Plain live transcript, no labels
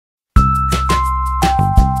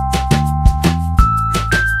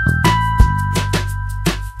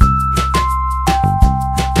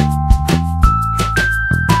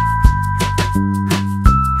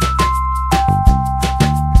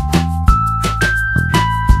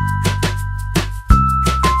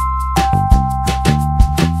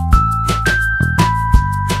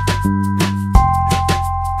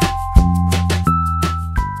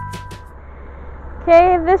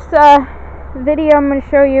video I'm going to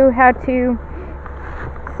show you how to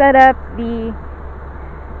set up the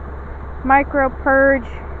Micro Purge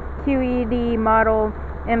QED model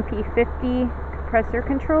MP-50 compressor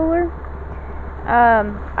controller.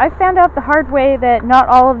 I found out the hard way that not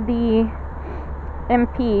all of the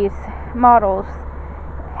MP's models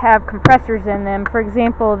have compressors in them. For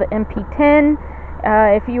example, the MP-10,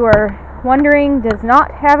 if you are wondering, does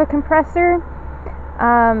not have a compressor.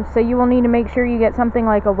 So you will need to make sure you get something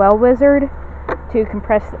like a well wizard to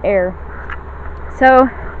compress the air. So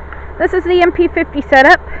this is the MP-50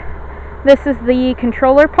 setup. This is the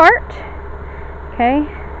controller part. Okay.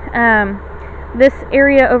 This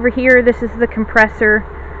area over here, this is the compressor.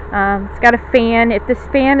 It's got a fan. If this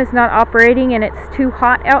fan is not operating and it's too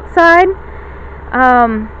hot outside,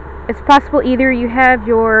 it's possible either you have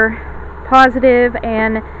your positive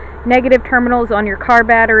and negative terminals on your car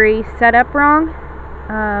battery set up wrong.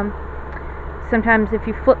 Sometimes if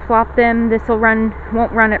you flip-flop them, this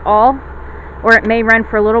won't run at all, or it may run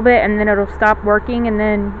for a little bit and then it'll stop working, and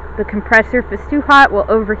then the compressor, if it's too hot, will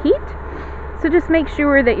overheat. So just make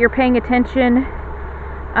sure that you're paying attention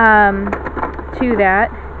to that.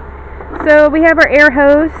 So we have our air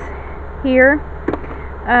hose here.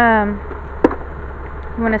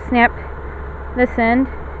 You want to snap this end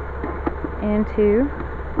into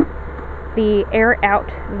the air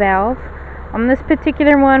out valve. On this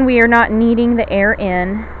particular one, we are not needing the air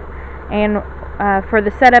in, and for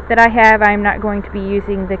the setup that I have, I'm not going to be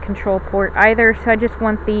using the control port either, so I just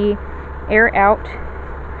want the air out.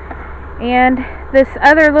 And this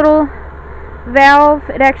other little valve,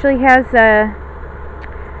 it actually has a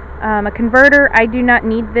converter. I do not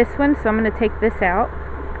need this one, so I'm going to take this out.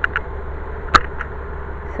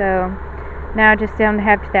 So now just down to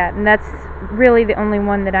have that, and that's really the only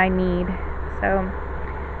one that I need. So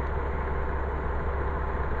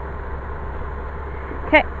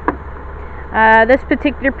okay, this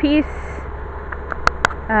particular piece,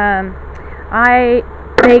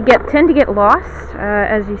 they tend to get lost.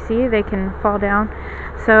 As you see, they can fall down.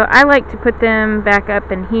 So I like to put them back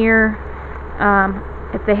up in here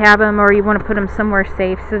if they have them, or you want to put them somewhere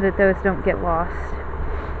safe so that those don't get lost.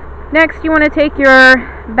 Next, you want to take your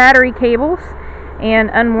battery cables and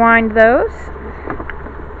unwind those.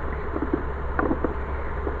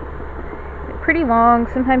 They're pretty long.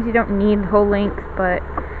 Sometimes you don't need the whole length, but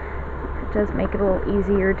it does make it a little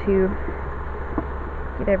easier to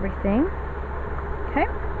get everything. Okay.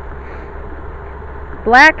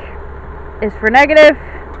 Black is for negative,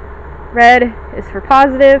 red is for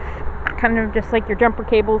positive, kind of just like your jumper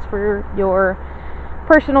cables for your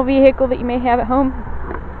personal vehicle that you may have at home.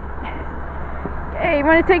 Okay, you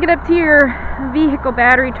want to take it up to your vehicle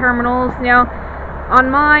battery terminals. Now, on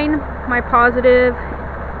mine, my positive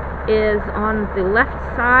is on the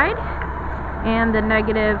left side, and the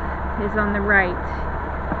negative is on the right.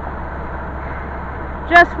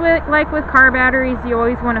 Just like with car batteries, you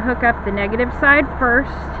always want to hook up the negative side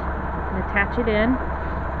first and attach it in,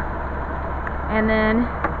 and then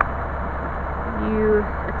you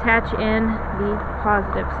attach in the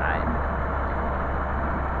positive side.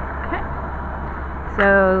 Okay,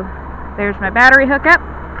 so there's my battery hookup,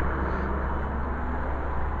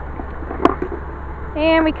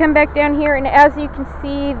 and we come back down here, and as you can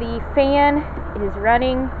see, the fan is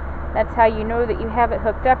running. That's how you know that you have it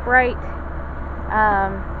hooked up right.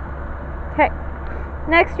 Okay,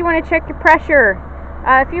 next you want to check your pressure.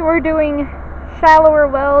 If you were doing shallower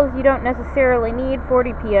wells, you don't necessarily need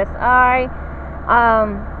 40 psi.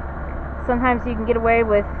 Sometimes you can get away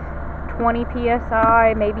with 20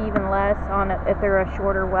 psi, maybe even less if they're a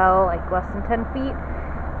shorter well, like less than 10 feet.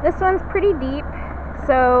 This one's pretty deep,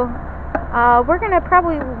 so we're going to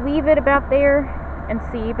probably leave it about there and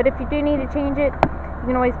see. But if you do need to change it, you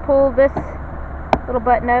can always pull this little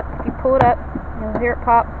button up. If you pull it up, you'll hear it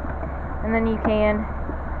pop, and then you can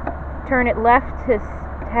turn it left to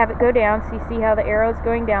have it go down, so you see how the arrow's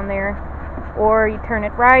going down there, or you turn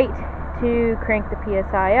it right to crank the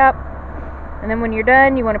PSI up, and then when you're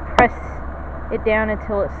done, you want to press it down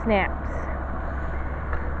until it snaps.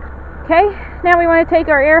 Okay, now we want to take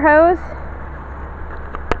our air hose,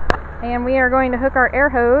 and we are going to hook our air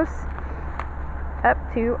hose up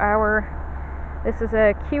to this is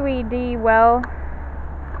a QED well,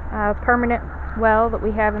 permanent well that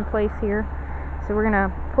we have in place here. So we're going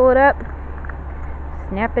to pull it up,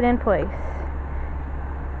 snap it in place.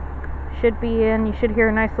 Should be in, you should hear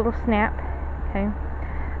a nice little snap. Okay,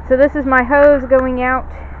 so this is my hose going out.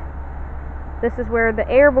 This is where the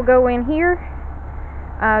air will go in here,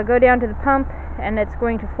 go down to the pump, and it's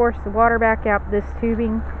going to force the water back out this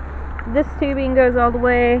tubing. This tubing goes all the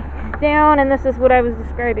way down, and this is what I was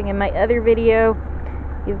describing in my other video.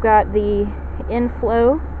 you've got the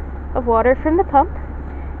inflow of water from the pump.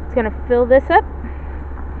 It's going to fill this up,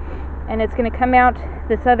 and it's going to come out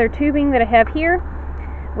this other tubing that I have here,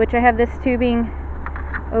 which I have this tubing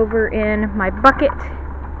over in my bucket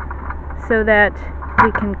so that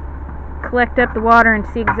we can collect up the water and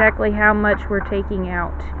see exactly how much we're taking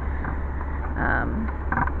out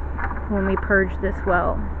when we purge this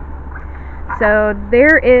well. So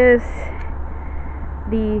there is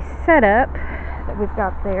the setup that we've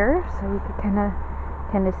got there, so we can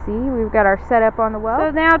kind of see. We've got our setup on the well.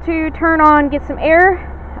 So now to turn on, get some air.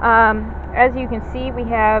 As you can see, we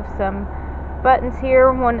have some buttons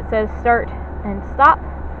here. One that says start and stop,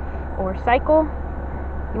 or cycle.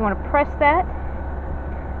 You want to press that.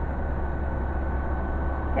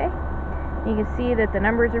 Okay. You can see that the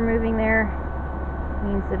numbers are moving there.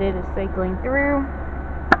 Means that it is cycling through.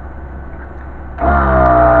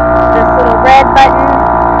 This little red button,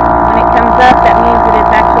 when it comes up, that means that it's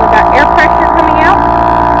actually got air pressure coming out.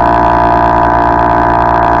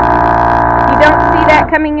 If you don't see that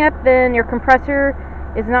coming up, then your compressor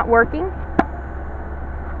is not working.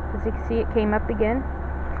 As you can see, it came up again.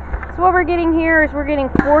 So what we're getting here is we're getting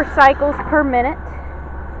 4 cycles per minute.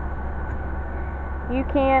 You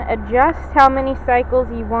can adjust how many cycles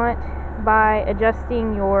you want by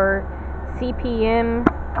adjusting your CPM,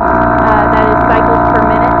 that is cycles per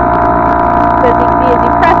minute. So as you can see, as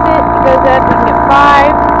you press it, it goes up. We can get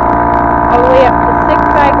 5, all the way up to 6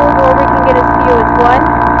 cycles, or we can get as few as 1.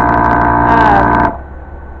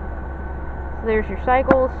 So there's your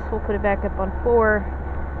cycles. We'll put it back up on 4,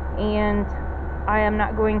 and I am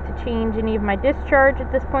not going to change any of my discharge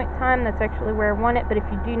at this point in time. That's actually where I want it, but if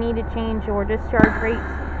you do need to change your discharge rates,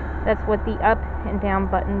 that's what the up and down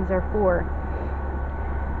buttons are for.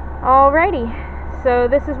 Alrighty, so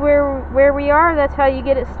this is where we are. That's how you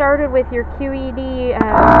get it started with your QED MP-50.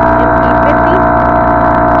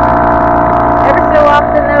 Ever so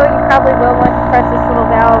often though, you probably will want to press this little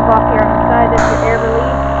valve off here on the side. That's your air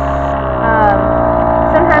release.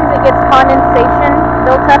 Sometimes it gets condensation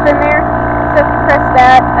built up in there, so if you press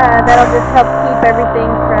that, that'll just help keep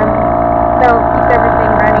everything running,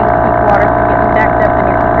 keep water from getting backed up in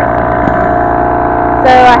your compressor.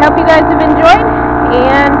 So I hope you guys have enjoyed,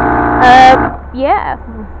 and yeah,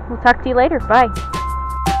 we'll talk to you later. Bye.